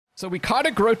So we caught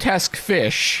a grotesque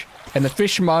fish, and the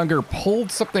fishmonger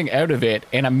pulled something out of it,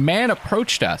 and a man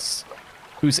approached us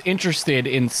who's interested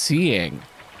in seeing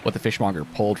what the fishmonger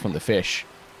pulled from the fish.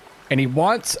 And he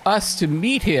wants us to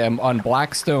meet him on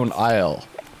Blackstone Isle,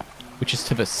 which is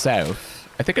to the south.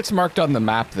 I think it's marked on the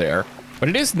map there, but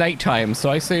it is nighttime,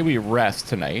 so I say we rest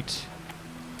tonight.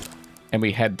 And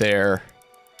we head there.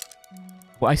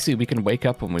 Well, I see we can wake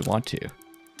up when we want to.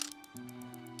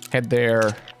 Head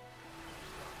there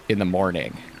in the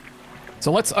morning.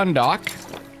 So let's undock.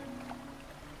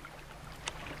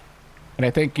 And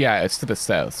I think, yeah, it's to the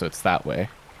south, so it's that way.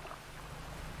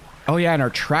 Oh yeah, and our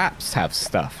traps have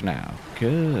stuff now.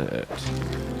 Good.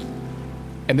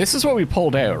 And this is what we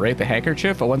pulled out, right? The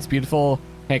handkerchief, a once beautiful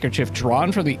handkerchief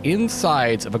drawn from the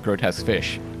insides of a grotesque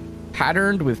fish,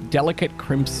 patterned with delicate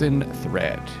crimson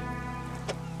thread.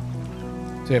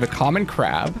 So we have a common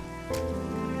crab.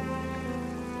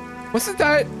 Wasn't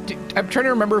that... I'm trying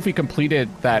to remember if we completed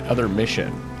that other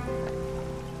mission.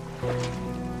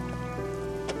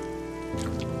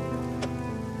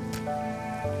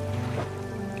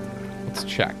 Let's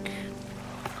check.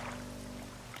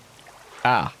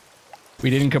 Ah, we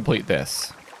didn't complete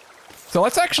this. So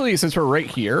let's actually, since we're right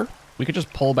here, we could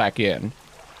just pull back in.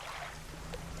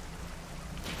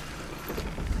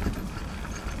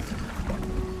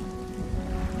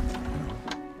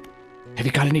 Have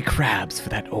you got any crabs for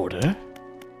that order?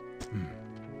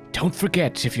 Don't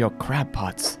forget, if your crab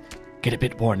pots get a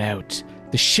bit worn out,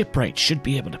 the shipwright should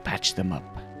be able to patch them up.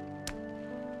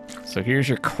 So here's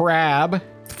your crab.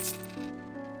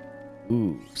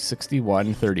 Ooh,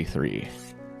 61.33.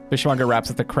 Fishmonger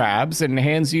wraps up the crabs and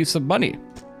hands you some money.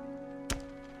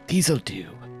 These'll do.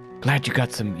 Glad you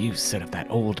got some use out of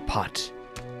that old pot.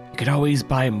 You could always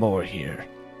buy more here,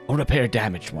 or repair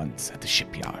damaged ones at the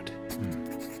shipyard.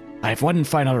 I have one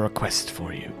final request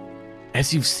for you.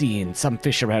 As you've seen, some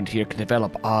fish around here can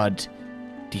develop odd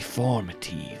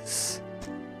deformities.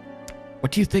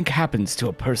 What do you think happens to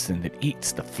a person that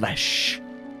eats the flesh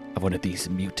of one of these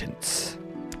mutants?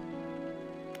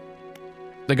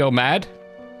 They go mad?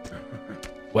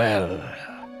 Well,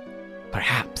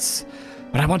 perhaps,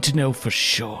 but I want to know for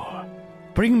sure.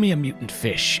 Bring me a mutant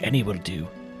fish, any will do.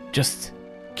 Just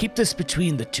keep this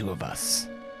between the two of us.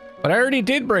 But I already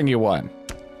did bring you one.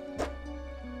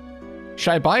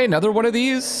 Should I buy another one of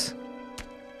these?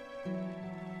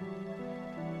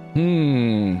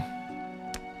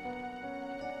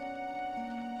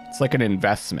 It's like an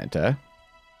investment, eh?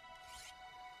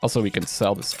 Also, we can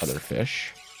sell this other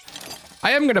fish.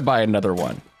 I am gonna buy another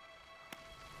one.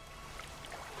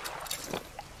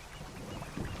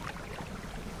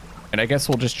 And I guess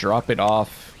we'll just drop it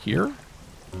off here.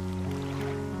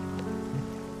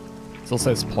 Still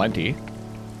says plenty.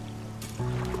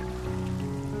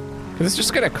 Because it's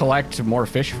just gonna collect more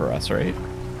fish for us, right?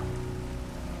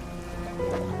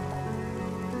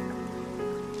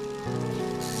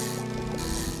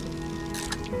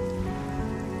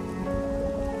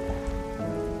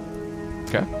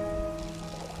 Okay.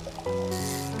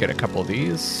 Get a couple of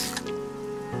these.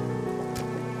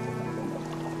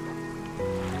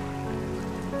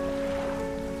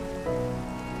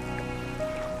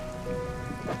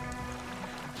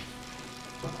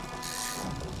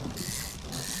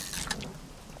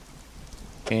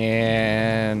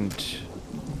 And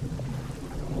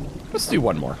let's do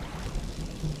one more.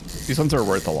 These ones are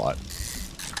worth a lot.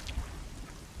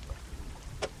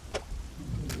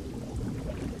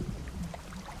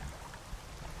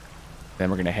 Then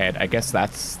we're gonna head, I guess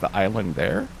that's the island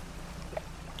there.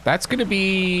 That's gonna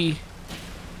be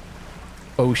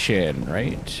ocean,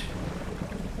 right?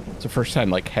 It's the first time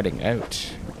like heading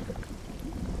out.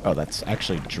 Oh, that's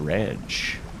actually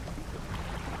Dredge.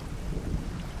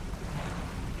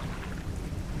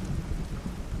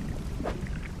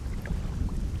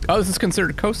 Oh, this is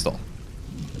considered coastal.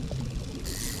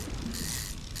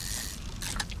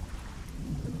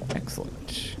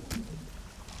 Excellent.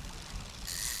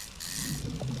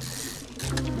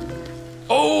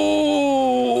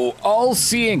 Oh,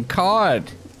 all-seeing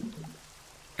cod.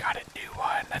 Got a new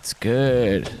one. That's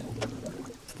good.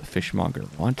 That's the fishmonger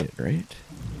wanted, right?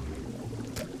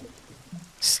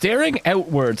 Staring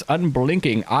outwards,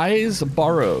 unblinking, eyes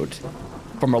borrowed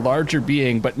from a larger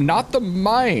being, but not the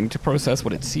mind to process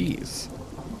what it sees.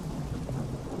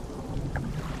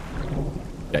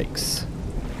 Yikes.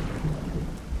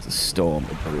 It's a storm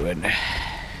brewing.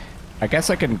 I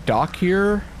guess I can dock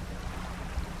here.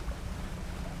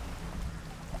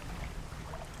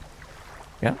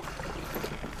 Yeah.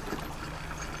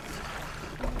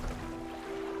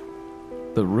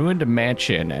 The ruined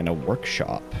mansion and a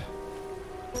workshop.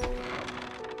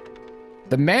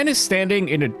 The man is standing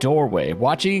in a doorway,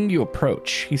 watching you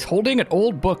approach. He's holding an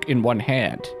old book in one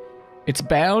hand. It's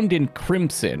bound in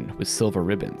crimson with silver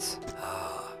ribbons.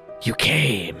 You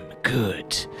came.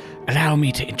 Good. Allow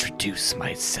me to introduce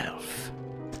myself.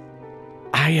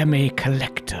 I am a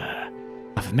collector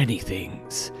of many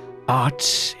things.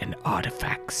 Art and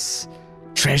artifacts,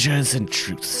 treasures and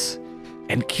truths,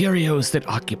 and curios that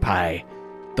occupy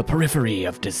the periphery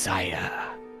of desire.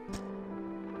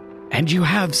 And you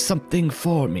have something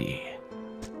for me.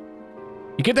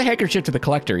 You give the handkerchief to the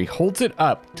collector. He holds it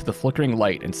up to the flickering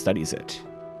light and studies it.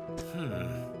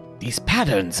 These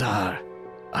patterns are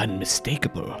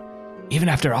unmistakable. Even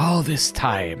after all this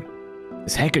time,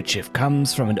 this handkerchief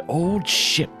comes from an old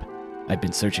ship I've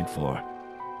been searching for.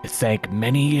 It sank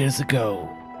many years ago.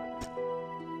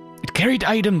 It carried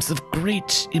items of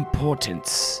great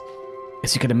importance.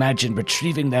 As you can imagine,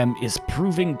 retrieving them is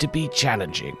proving to be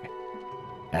challenging.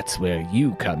 That's where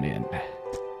you come in.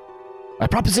 My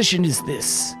proposition is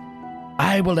this.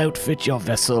 I will outfit your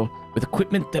vessel with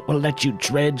equipment that will let you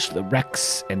dredge the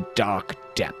wrecks and dark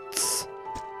depths.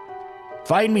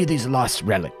 Find me these lost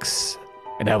relics,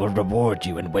 and I will reward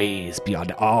you in ways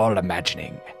beyond all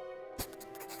imagining.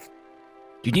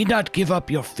 You need not give up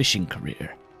your fishing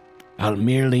career. I'll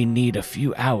merely need a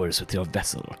few hours with your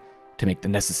vessel to make the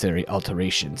necessary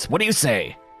alterations. What do you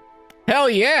say? Hell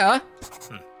yeah!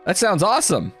 That sounds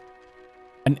awesome.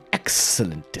 An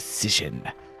excellent decision.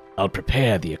 I'll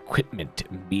prepare the equipment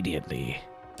immediately.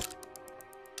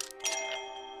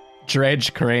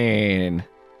 Dredge crane.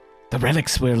 The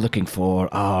relics we're looking for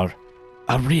are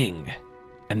a ring,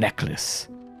 a necklace,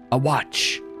 a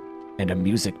watch, and a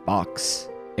music box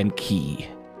and key.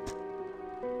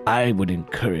 I would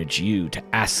encourage you to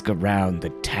ask around the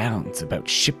towns about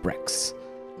shipwrecks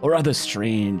or other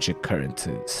strange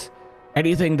occurrences,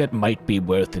 anything that might be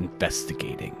worth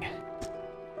investigating.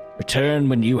 Return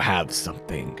when you have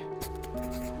something.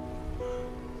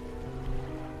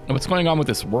 What's going on with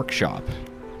this workshop?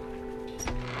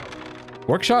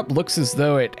 Workshop looks as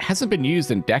though it hasn't been used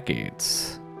in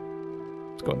decades.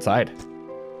 Let's go inside.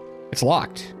 It's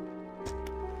locked.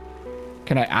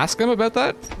 Can I ask him about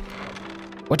that?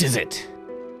 What is it?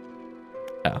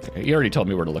 Oh, okay. You already told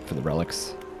me where to look for the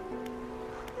relics.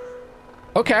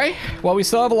 Okay, well, we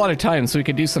still have a lot of time, so we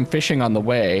could do some fishing on the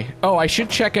way. Oh, I should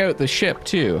check out the ship,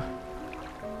 too.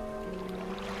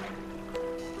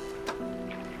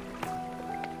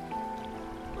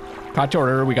 Caught to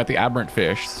order, we got the aberrant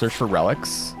fish. Search for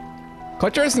relics.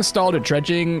 Collector has installed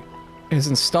dredging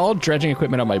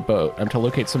equipment on my boat. I'm to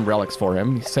locate some relics for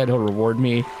him. He said he'll reward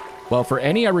me. Well, for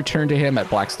any I return to him at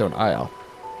Blackstone Isle.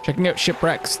 Checking out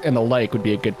shipwrecks and the like would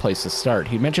be a good place to start.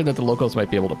 He mentioned that the locals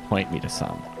might be able to point me to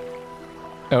some.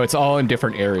 Oh, it's all in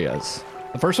different areas.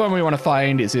 The first one we want to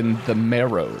find is in the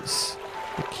Marrows,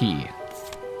 the key.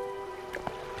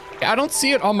 I don't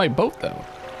see it on my boat, though.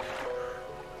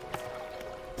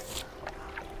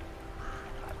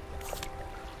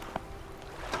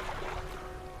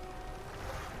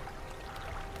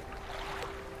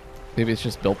 Maybe it's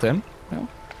just built in? No.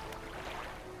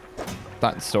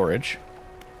 Not in storage.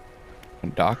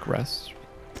 And dock rest.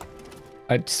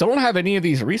 I still don't have any of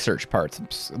these research parts. I'm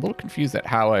just a little confused at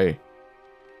how I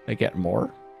get more.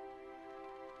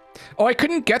 Oh, I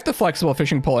couldn't get the flexible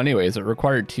fishing pole anyways. It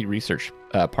required 2 research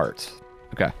parts.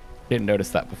 Okay. Didn't notice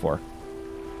that before.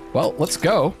 Well, let's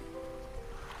go.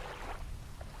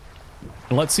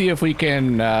 And let's see if we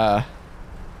can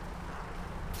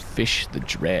fish the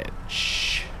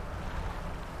dredge.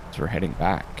 So we're heading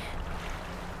back.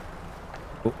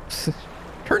 Oops.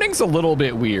 Turning's a little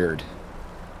bit weird.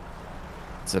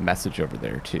 There's a message over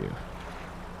there too.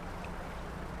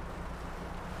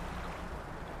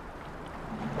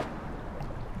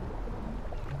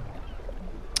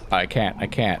 I can't.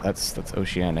 That's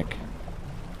oceanic.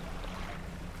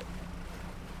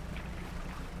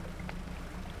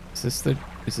 Is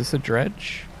this a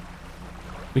dredge?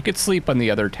 We could sleep on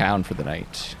the other town for the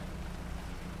night.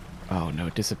 Oh no,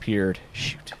 it disappeared.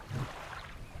 Shoot.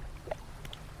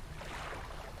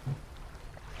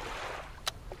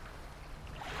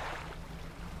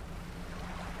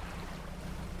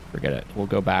 Forget it. We'll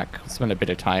go back. We'll spend a bit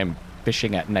of time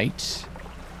fishing at night.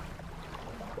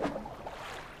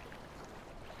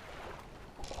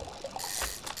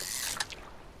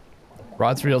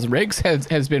 Rods, reels, rigs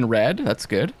has been read. That's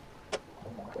good.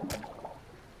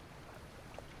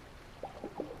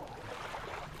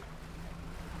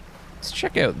 Let's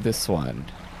check out this one.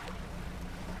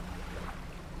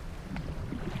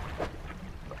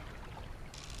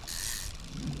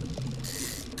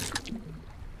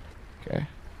 Okay.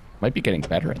 Might be getting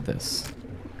better at this.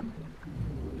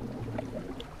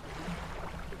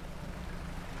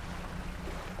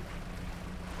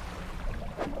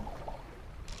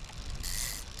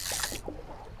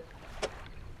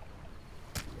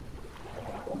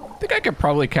 think I could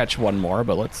probably catch one more,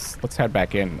 but let's head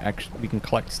back in. Actually, we can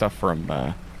collect stuff from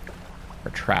our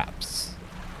traps.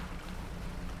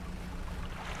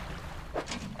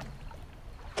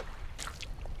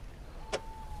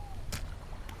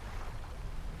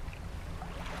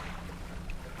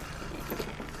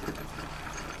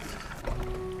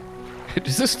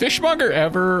 Does this fishmonger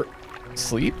ever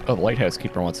sleep? Oh, the lighthouse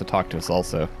keeper wants to talk to us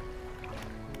also.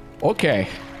 Okay.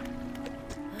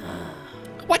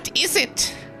 What is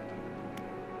it?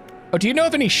 Oh, do you know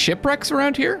of any shipwrecks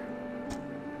around here?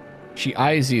 She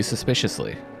eyes you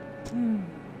suspiciously.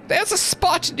 There's a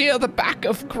spot near the back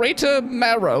of Greater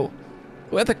Marrow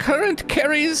where the current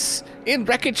carries in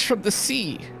wreckage from the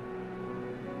sea.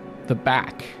 The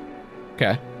back.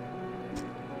 Okay.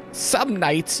 Some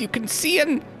nights you can see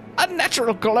an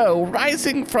unnatural glow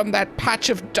rising from that patch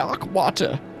of dark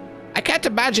water. I can't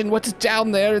imagine what's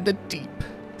down there in the deep.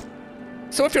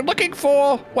 So if you're looking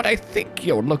for what I think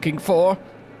you're looking for,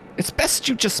 it's best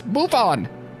you just move on.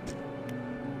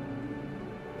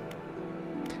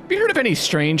 Have you heard of any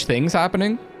strange things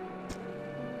happening?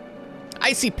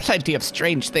 I see plenty of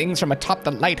strange things from atop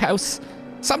the lighthouse.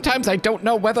 Sometimes I don't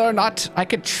know whether or not I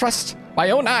can trust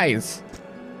my own eyes.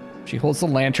 She holds the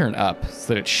lantern up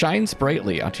so that it shines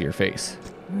brightly onto your face.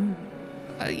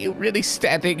 Are you really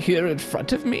standing here in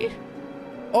front of me?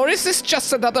 Or is this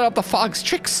just another of the fog's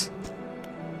tricks?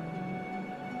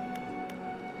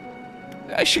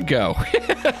 I should go.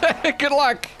 Good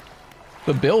luck.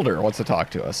 The builder wants to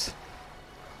talk to us.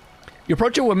 You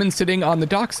approach a woman sitting on the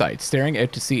dockside, staring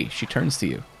out to sea. She turns to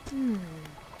you.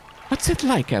 What's it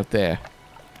like out there?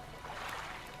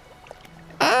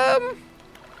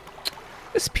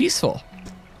 It's peaceful.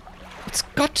 It's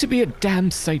got to be a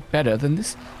damn sight better than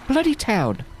this bloody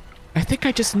town. I think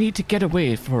I just need to get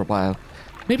away for a while.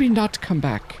 Maybe not come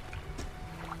back.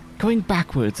 Going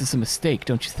backwards is a mistake,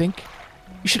 don't you think?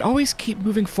 You should always keep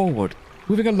moving forward,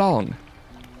 moving along.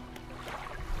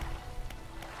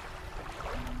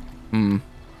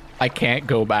 I can't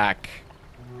go back.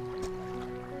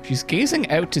 She's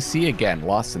gazing out to sea again,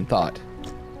 lost in thought.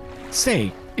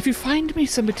 Say, if you find me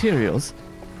some materials,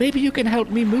 maybe you can help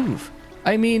me move.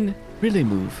 I mean, really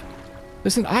move.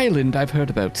 There's an island I've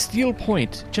heard about, Steel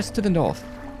Point, just to the north.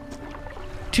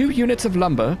 2 units of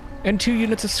lumber and 2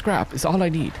 units of scrap is all I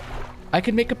need. I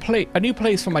can make a new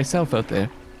place for myself out there.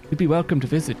 You'd be welcome to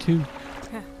visit too.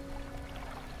 Yeah.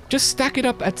 Just stack it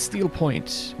up at Steel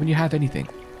Point when you have anything.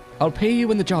 I'll pay you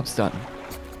when the job's done.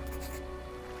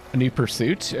 A new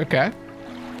pursuit? Okay.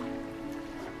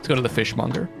 Let's go to the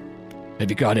fishmonger. Have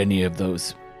you got any of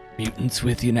those mutants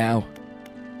with you now?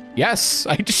 Yes,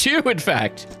 I do, in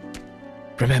fact.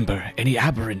 Remember, any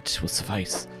aberrant will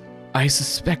suffice. I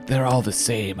suspect they're all the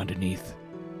same underneath.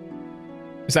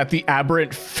 Is that the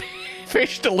aberrant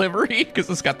fish delivery? Because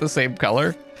it's got the same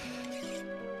color.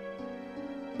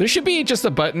 There should be just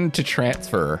a button to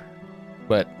transfer,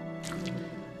 but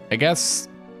I guess...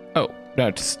 Oh,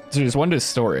 no, there's one to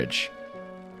storage.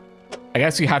 I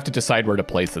guess you have to decide where to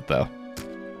place it, though.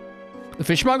 The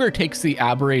fishmonger takes the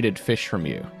aberrated fish from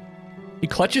you. He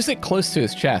clutches it close to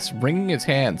his chest, wringing his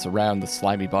hands around the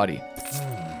slimy body.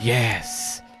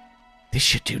 Yes, this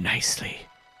should do nicely.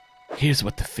 Here's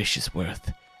what the fish is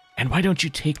worth. And why don't you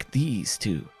take these,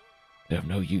 too? They're of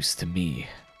no use to me.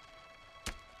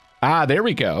 Ah, there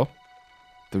we go.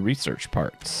 The research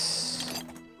parts.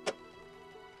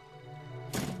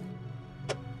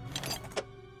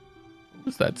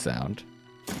 What's that sound?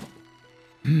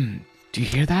 Do you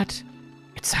hear that?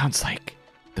 It sounds like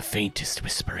the faintest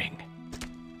whispering.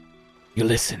 You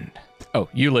listen. Oh,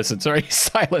 you listen. Sorry,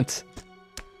 silence.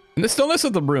 In the stillness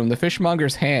of the room, the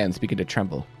fishmonger's hands begin to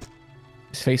tremble.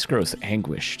 His face grows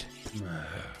anguished.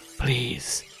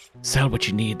 Please, sell what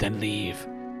you need, then leave.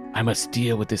 I must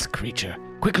deal with this creature.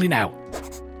 Quickly now.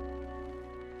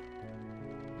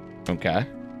 Okay.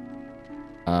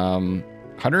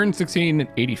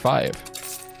 116.85.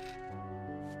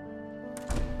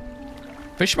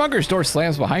 Fishmonger's door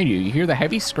slams behind you. You hear the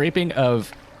heavy scraping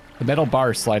of the metal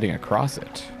bar sliding across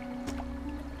it.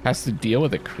 Has to deal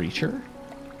with a creature?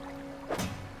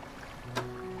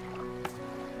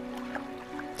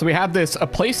 So we have this, a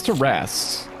place to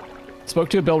rest. Spoke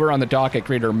to a builder on the dock at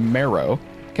Greater Marrow.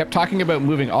 Kept talking about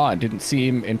moving on, didn't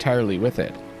seem entirely with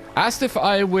it. Asked if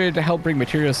I would help bring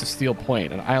materials to Steel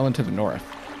Point, an island to the north,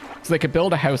 so they could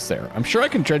build a house there. I'm sure I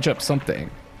can dredge up something.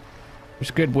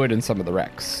 There's good wood in some of the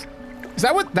wrecks. Is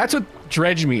that that's what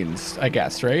dredge means, I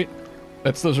guess, right?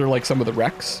 Those are like some of the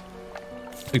wrecks,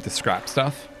 like the scrap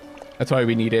stuff. That's why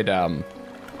we needed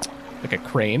like a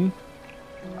crane.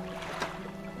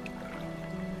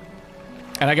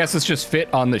 And I guess it's just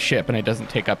fit on the ship and it doesn't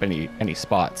take up any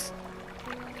spots.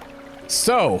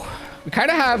 So, we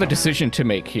kind of have a decision to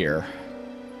make here.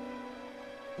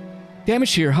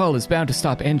 Damage to your hull is bound to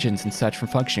stop engines and such from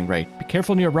functioning right. Be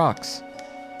careful near rocks.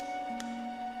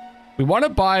 We want to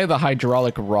buy the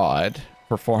hydraulic rod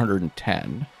for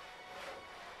 410.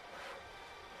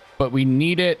 But we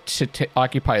need it to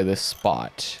occupy this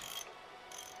spot.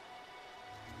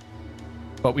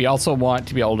 But we also want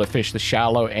to be able to fish the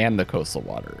shallow and the coastal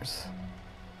waters.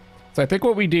 So I think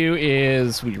what we do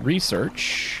is we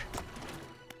research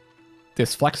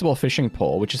this flexible fishing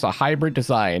pole, which is a hybrid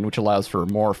design, which allows for a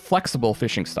more flexible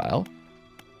fishing style.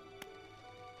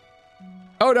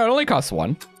 Oh, no, it only costs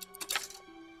 1.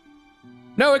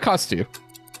 No, it costs 2.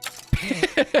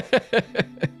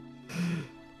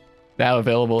 Now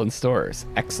available in stores.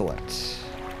 Excellent.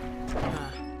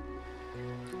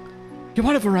 You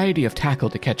want a variety of tackle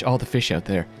to catch all the fish out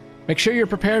there. Make sure you're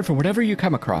prepared for whatever you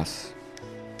come across.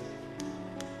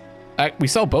 We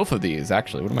sell both of these,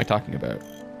 actually. What am I talking about?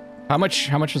 How much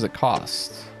does it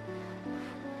cost?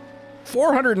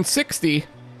 460.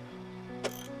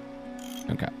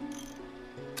 Okay.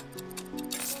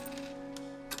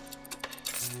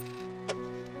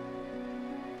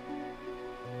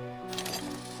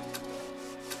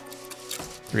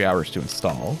 $3 hours to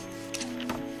install.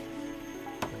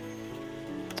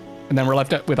 And then we're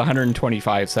left with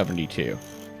 125.72.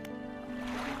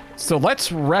 So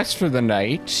let's rest for the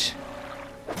night.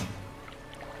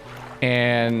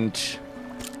 And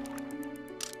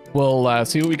we'll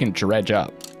see what we can dredge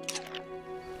up.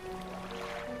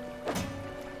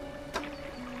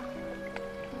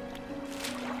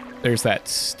 There's that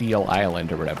steel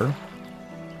island or whatever.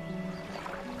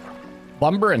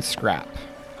 Lumber and scrap.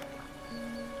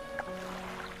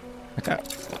 Okay.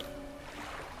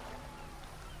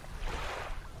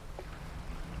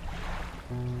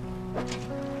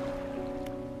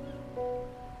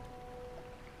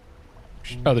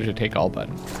 Oh, there's a take all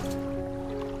button.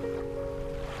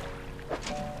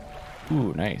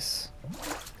 Ooh, nice.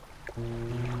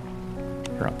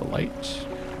 Turn off the light.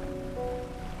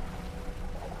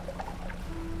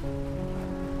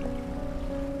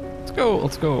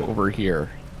 Let's go over here.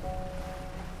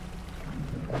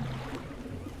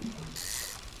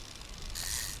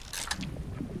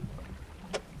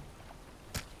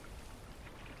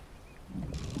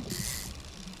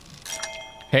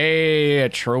 Hey, a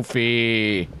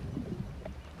trophy.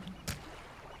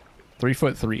 3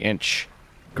 foot 3 inch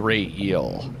gray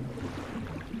eel.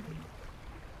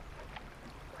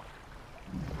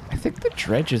 I think the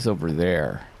dredge is over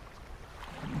there.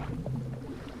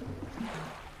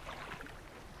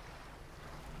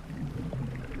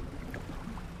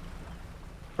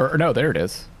 Or no, there it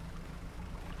is.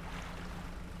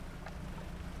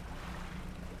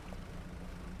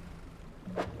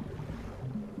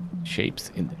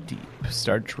 Shapes in the deep.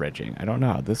 Start dredging. I don't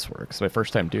know how this works. It's my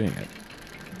first time doing it.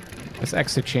 Let's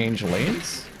X to change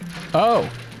lanes.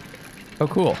 Oh. Oh,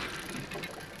 cool.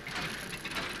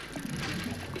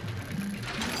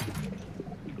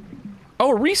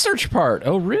 Oh, a research part.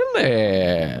 Oh,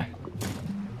 really?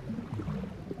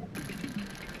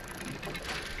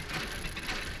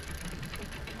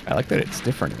 I like that it's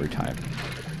different every time.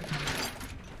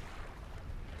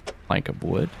 Plank of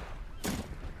wood.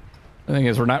 The thing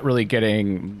is, we're not really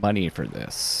getting money for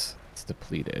this. It's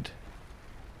depleted.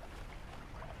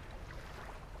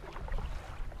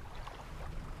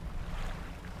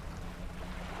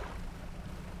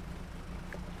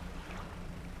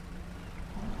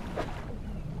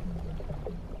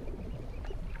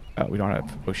 Oh, we don't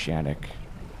have oceanic.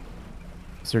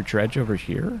 Is there dredge over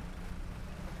here?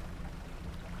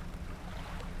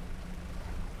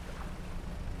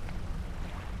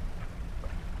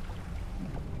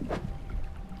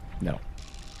 No.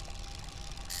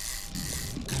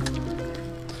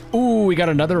 Ooh, we got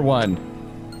another one.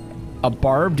 A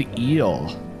barbed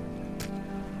eel.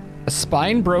 A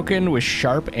spine broken with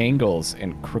sharp angles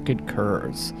and crooked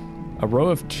curves. A row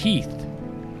of teeth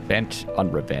bent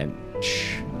on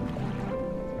revenge.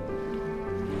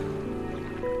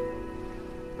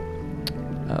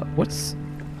 Looks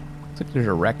like there's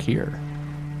a wreck here.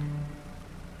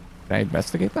 Can I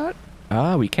investigate that?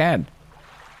 Ah, we can.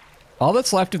 All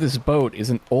that's left of this boat is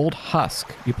an old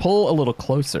husk. You pull a little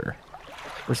closer.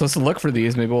 We're supposed to look for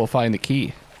these. Maybe we'll find the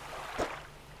key.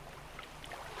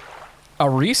 A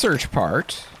research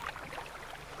part.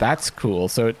 That's cool.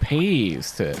 So it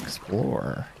pays to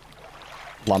explore.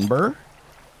 Lumber.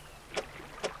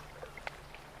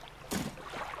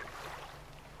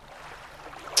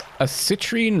 A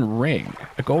citrine ring.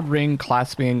 A gold ring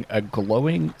clasping a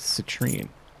glowing citrine.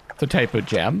 It's a type of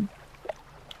gem.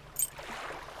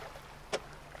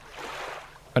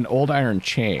 An old iron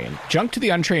chain. Junk to the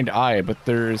untrained eye, but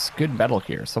there's good metal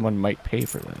here. Someone might pay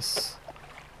for this.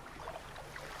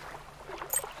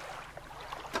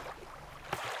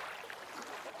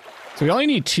 So we only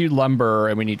need 2 lumber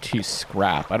and we need 2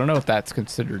 scrap. I don't know if that's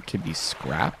considered to be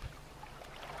scrap.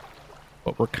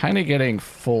 But we're kind of getting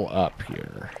full up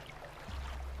here.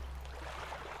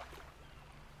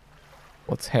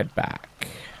 Let's head back.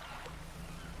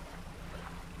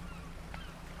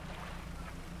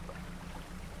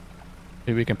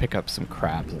 Maybe we can pick up some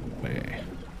crabs on the way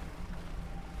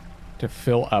to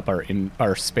fill up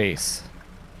our space.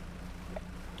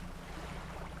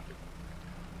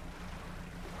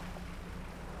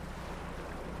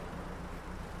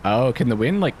 Oh, can the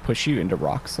wind like push you into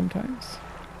rocks sometimes?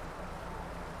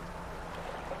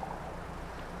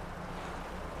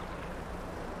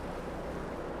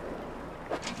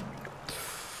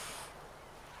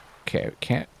 Okay, we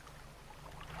can't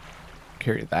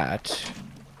carry that.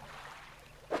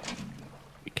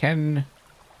 We can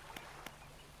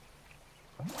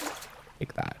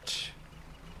take that.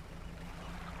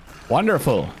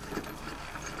 Wonderful.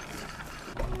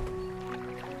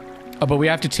 Oh, but we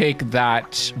have to take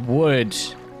that wood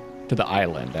to the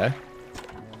island, eh?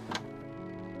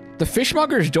 The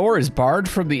fishmonger's door is barred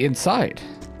from the inside.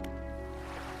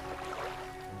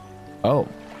 Oh.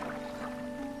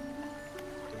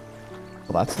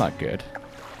 Well, that's not good.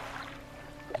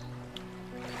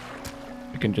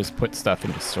 We can just put stuff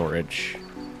into storage.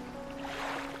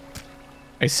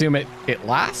 I assume it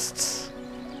lasts?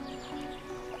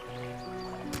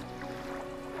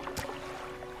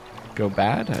 Go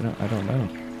bad? I don't know.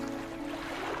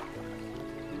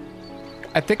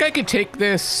 I think I could take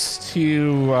this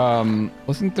to,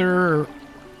 wasn't there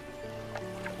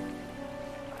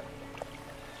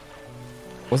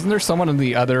someone on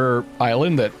the other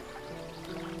island that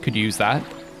could use that?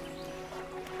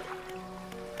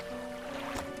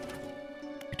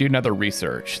 Do another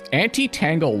research.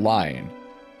 Anti-tangle line.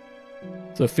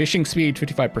 So fishing speed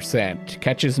 55%.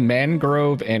 Catches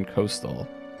mangrove and coastal.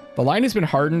 The line has been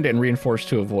hardened and reinforced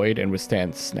to avoid and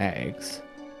withstand snags.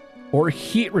 Or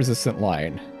heat resistant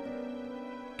line.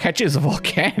 Catches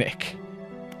volcanic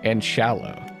and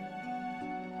shallow.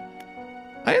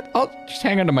 I'll just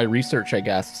hang on to my research, I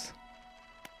guess.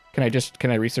 Can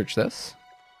I research this?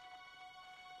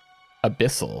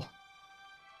 Abyssal.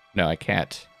 No, I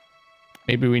can't.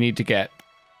 Maybe we need to get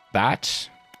that.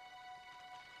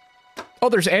 Oh,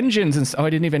 there's engines and oh, I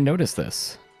didn't even notice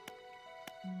this.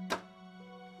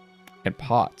 And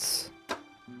pots. I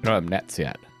don't have nets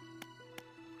yet.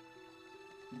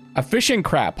 A fishing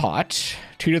crab pot,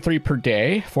 2 to 3 per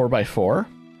day, 4x4.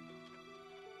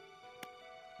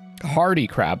 Hardy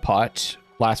crab pot,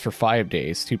 lasts for 5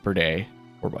 days, 2 per day,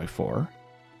 4x4.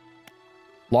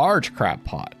 Large crab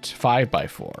pot,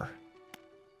 5x4.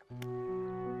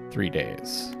 3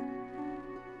 days.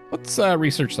 Let's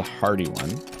research the hardy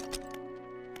one.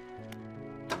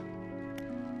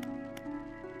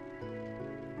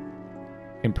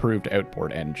 Improved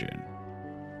outboard engine.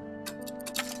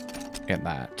 And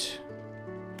that.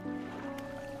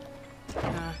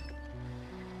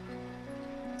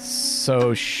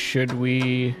 So should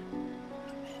we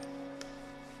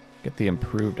get the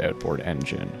improved outboard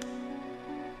engine?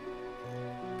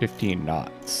 15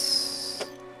 knots.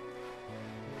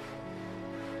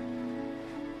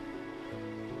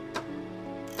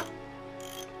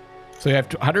 So you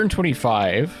have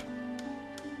 125.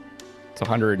 It's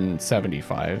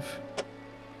 175.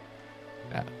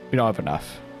 Yeah, we don't have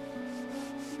enough.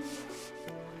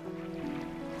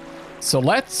 So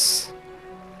let's...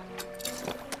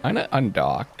 I'm gonna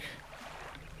undock.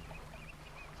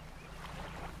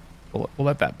 We'll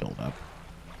let that build up.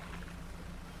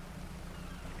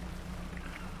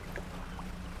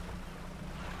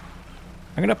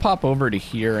 I'm gonna pop over to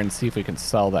here and see if we can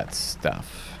sell that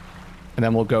stuff. And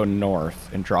then we'll go north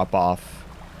and drop off.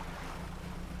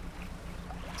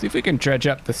 See if we can dredge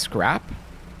up the scrap.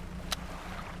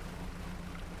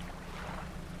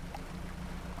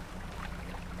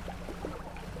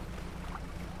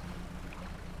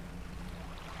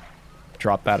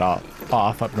 Drop that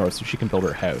off up north so she can build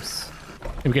her house.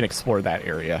 And we can explore that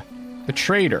area. The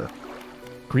trader.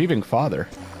 Grieving father.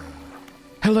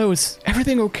 Hello, is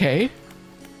everything okay?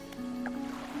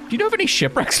 Do you know of any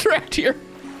shipwrecks around here?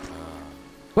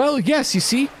 Well, yes, you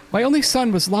see, my only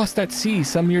son was lost at sea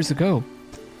some years ago.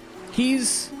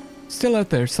 He's still out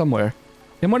there somewhere,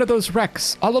 in one of those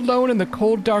wrecks, all alone in the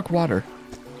cold, dark water.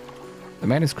 The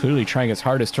man is clearly trying his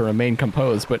hardest to remain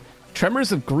composed, but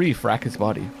tremors of grief rack his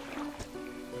body.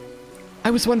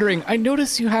 I was wondering, I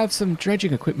noticed you have some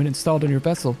dredging equipment installed on your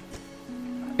vessel.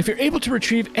 If you're able to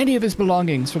retrieve any of his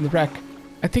belongings from the wreck,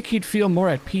 I think he'd feel more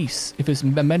at peace if his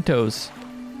mementos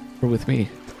were with me.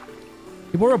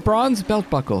 He wore a bronze belt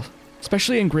buckle,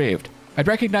 specially engraved. I'd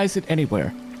recognize it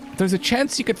anywhere. If there's a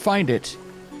chance you could find it,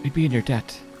 we'd be in your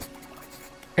debt.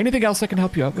 Anything else I can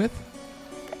help you out with?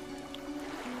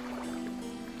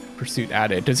 Pursuit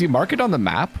added. Does he mark it on the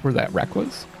map where that wreck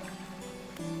was?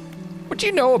 What do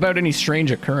you know about any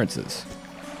strange occurrences?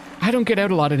 I don't get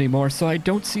out a lot anymore, so I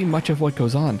don't see much of what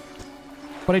goes on.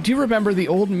 But I do remember the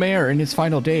old mayor in his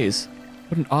final days.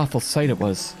 What an awful sight it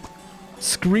was.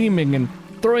 Screaming and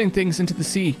throwing things into the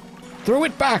sea. Throw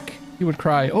it back, he would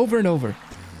cry over and over.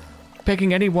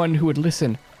 Begging anyone who would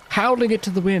listen, howling it to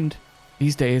the wind.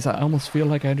 These days, I almost feel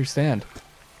like I understand.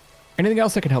 Anything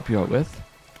else I can help you out with?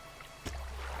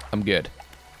 I'm good.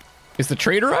 Is the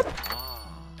trader up?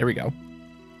 There we go.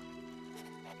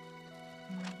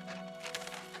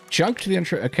 Junk to the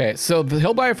intro. Okay, so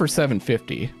he'll buy it for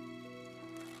 750.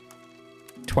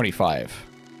 25.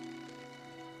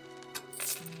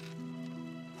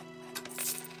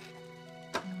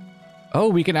 Oh,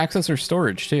 we can access her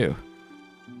storage too.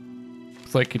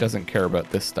 Looks like he doesn't care about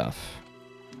this stuff.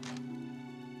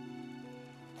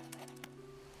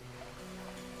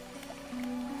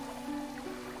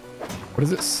 What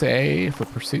does it say for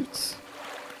pursuits?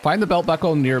 Find the belt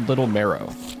buckle near Little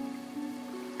Marrow.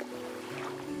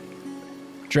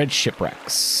 Dredge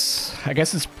shipwrecks. I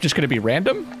guess it's just going to be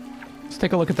random. Let's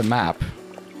take a look at the map.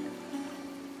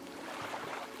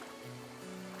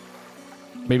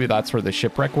 Maybe that's where the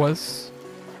shipwreck was.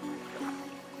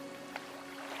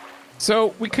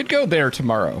 So we could go there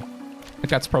tomorrow. I think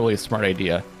that's probably a smart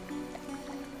idea.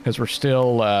 Because we're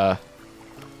still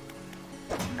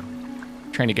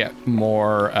trying to get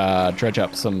more, dredge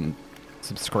up some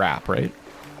scrap, right?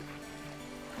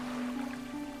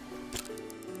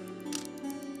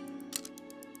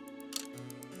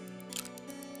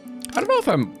 I don't know if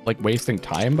I'm like wasting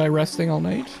time by resting all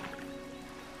night.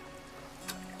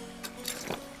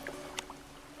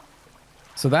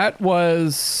 So that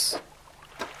was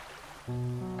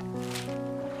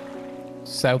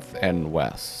south and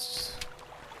west.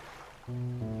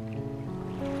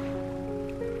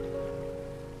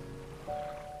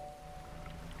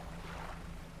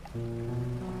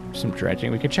 Some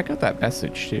dredging. We could check out that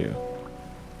message too.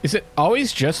 Is it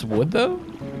always just wood though?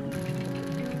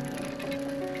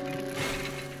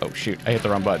 Oh shoot, I hit the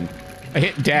wrong button. I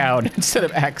hit down instead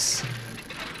of X.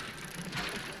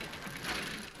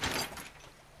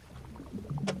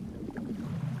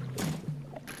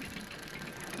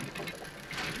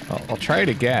 I'll try it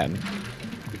again.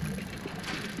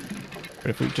 But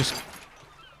if we just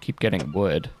keep getting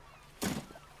wood.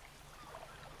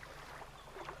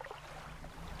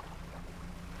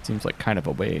 Seems like kind of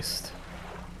a waste.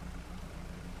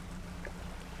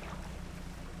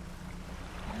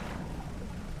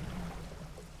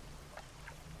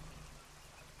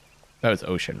 That was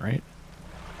ocean, right?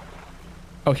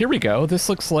 Oh, here we go. This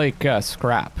looks like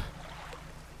scrap.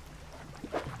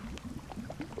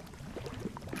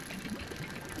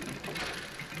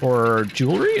 Or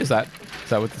jewelry? Is that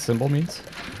what the symbol means?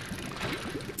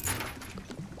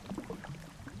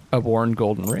 A worn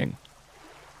golden ring.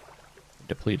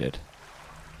 Depleted.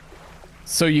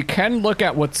 So you can look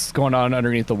at what's going on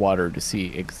underneath the water to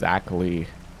see exactly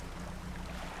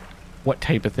what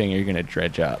type of thing you're going to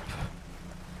dredge up.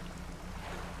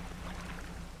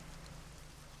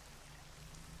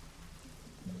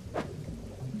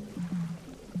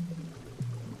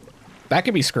 That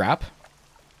could be scrap.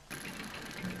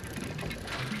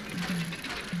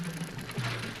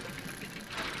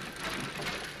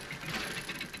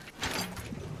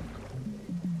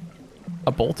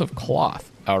 A bolt of cloth.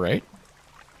 All right.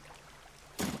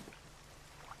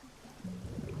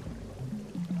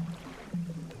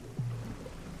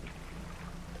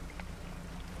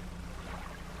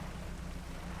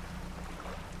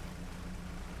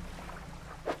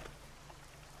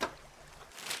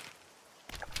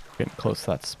 Getting close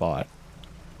to that spot.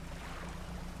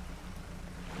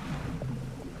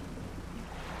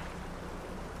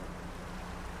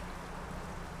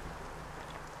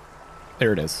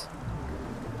 There it is.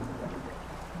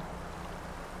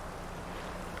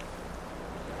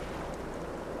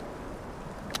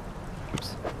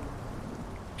 Oops.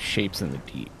 Shapes in the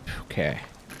deep. Okay.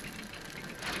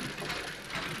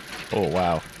 Oh,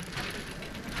 wow.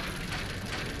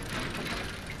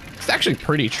 It's actually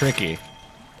pretty tricky.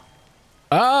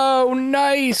 Oh,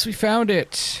 nice! We found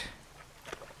it.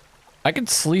 I could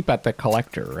sleep at the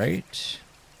collector, right?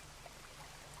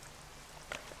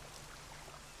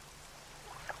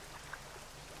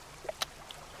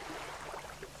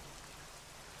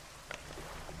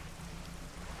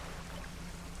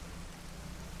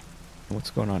 What's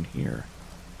going on here?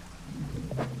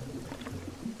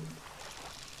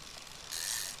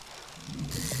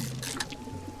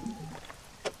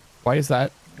 Why is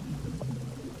that?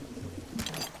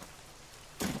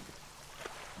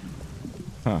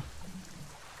 Huh.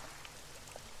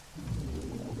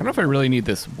 I don't know if I really need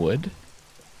this wood.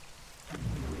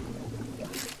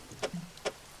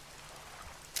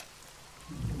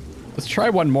 Let's try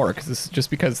one more, because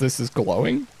this is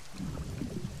glowing.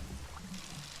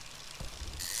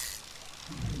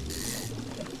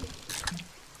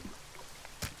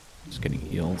 Just getting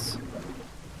heals.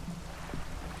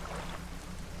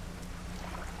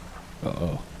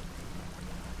 Uh-oh.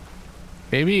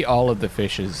 Maybe all of the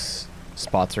fish's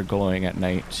spots are glowing at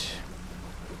night.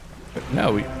 But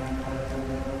no, we...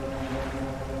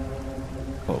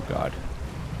 Oh, God.